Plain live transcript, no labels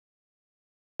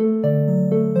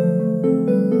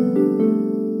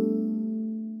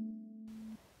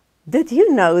Did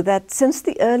you know that since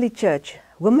the early church,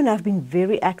 women have been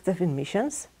very active in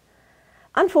missions?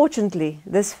 Unfortunately,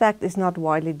 this fact is not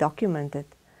widely documented.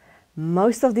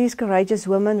 Most of these courageous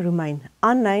women remain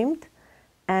unnamed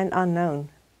and unknown.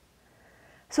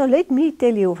 So let me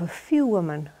tell you of a few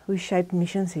women who shaped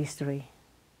missions history.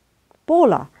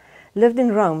 Paula lived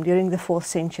in Rome during the 4th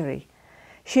century.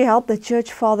 She helped the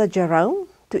church father Jerome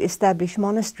to establish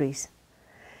monasteries.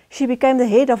 She became the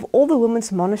head of all the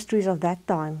women's monasteries of that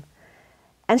time.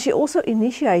 And she also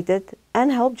initiated and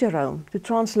helped Jerome to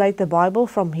translate the Bible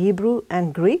from Hebrew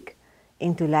and Greek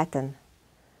into Latin.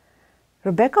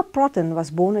 Rebecca Protten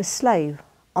was born a slave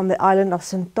on the island of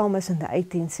St. Thomas in the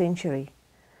 18th century,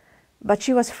 but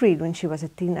she was freed when she was a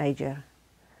teenager.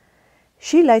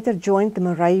 She later joined the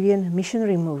Moravian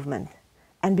missionary movement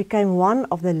and became one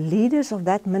of the leaders of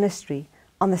that ministry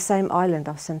on the same island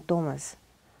of St. Thomas.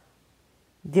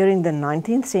 During the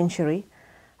 19th century,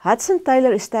 Hudson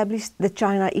Taylor established the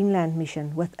China Inland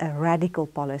Mission with a radical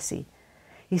policy.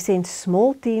 He sent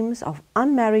small teams of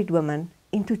unmarried women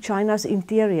into China's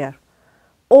interior,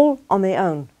 all on their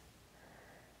own.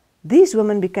 These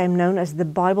women became known as the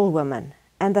Bible women,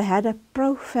 and they had a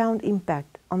profound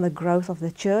impact on the growth of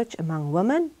the church among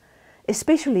women,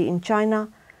 especially in China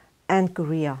and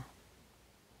Korea.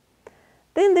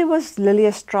 Then there was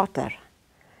Lilia Trotter.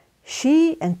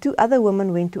 She and 2 other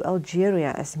women went to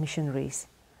Algeria as missionaries.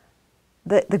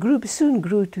 The group soon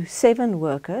grew to 7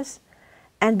 workers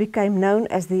and became known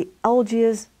as the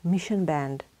Algiers Mission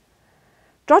Band.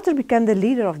 Trotter became the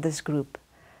leader of this group,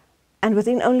 and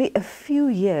within only a few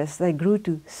years they grew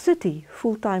to 30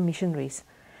 full-time missionaries,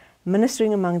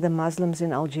 ministering among the Muslims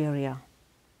in Algeria.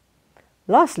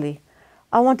 Lastly,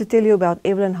 I want to tell you about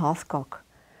Evelyn Hathcock,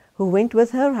 who went with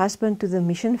her husband to the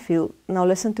mission field, now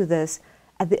listen to this,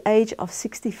 at the age of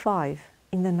 65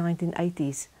 in the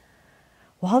 1980s.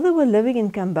 While they were living in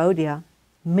Cambodia,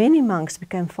 many monks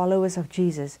became followers of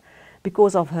Jesus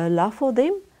because of her love for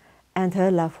them and her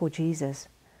love for Jesus.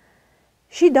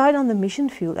 She died on the mission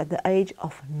field at the age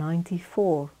of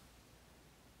 94.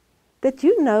 Did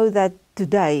you know that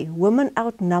today women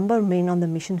outnumber men on the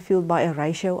mission field by a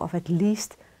ratio of at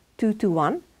least 2 to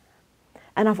 1?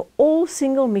 And of all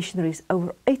single missionaries,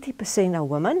 over 80% are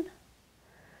women?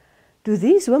 Do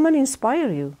these women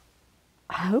inspire you?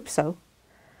 I hope so.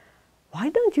 Why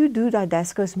don't you do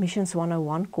Didasco's Missions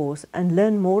 101 course and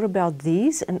learn more about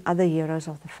these and other heroes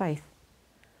of the faith?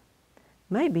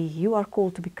 Maybe you are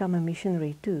called to become a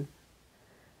missionary too.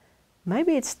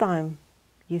 Maybe it's time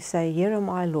you say, "Here am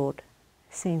I, Lord,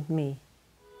 send me."